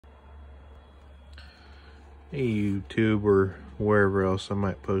Hey YouTube, or wherever else I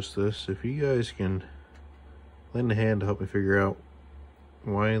might post this, if you guys can lend a hand to help me figure out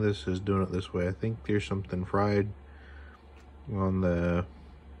why this is doing it this way. I think there's something fried on the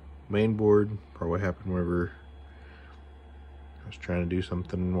main board. Probably happened whenever I was trying to do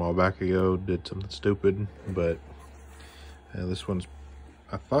something a while back ago, did something stupid. But this one's,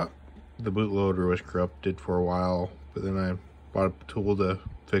 I thought the bootloader was corrupted for a while, but then I bought a tool to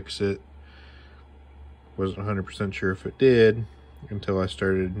fix it. Wasn't 100% sure if it did until I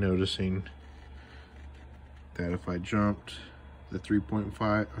started noticing that if I jumped the 3.5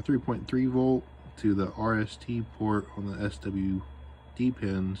 or 3.3 volt to the RST port on the SWD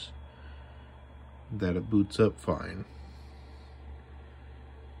pins, that it boots up fine.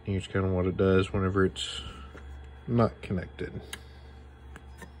 Here's kind of what it does whenever it's not connected.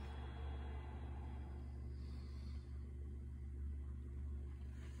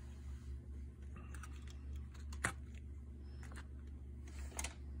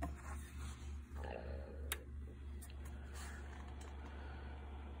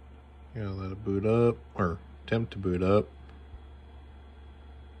 Gotta let it boot up, or attempt to boot up.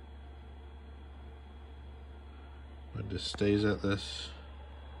 It just stays at this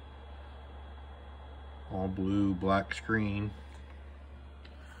all blue black screen.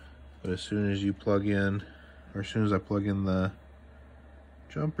 But as soon as you plug in, or as soon as I plug in the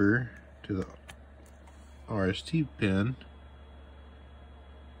jumper to the RST pin,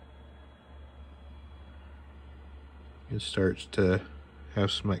 it starts to have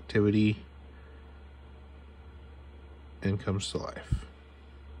some activity and comes to life.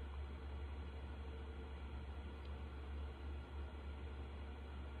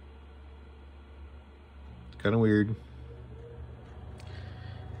 It's kind of weird.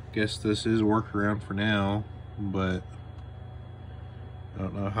 Guess this is a workaround for now, but I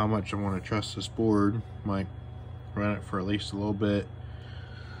don't know how much I want to trust this board. Might run it for at least a little bit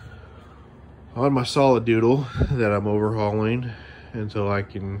on my Solidoodle that I'm overhauling until I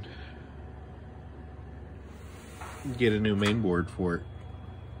can get a new main board for it.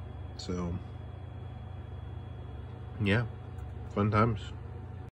 So yeah, fun times.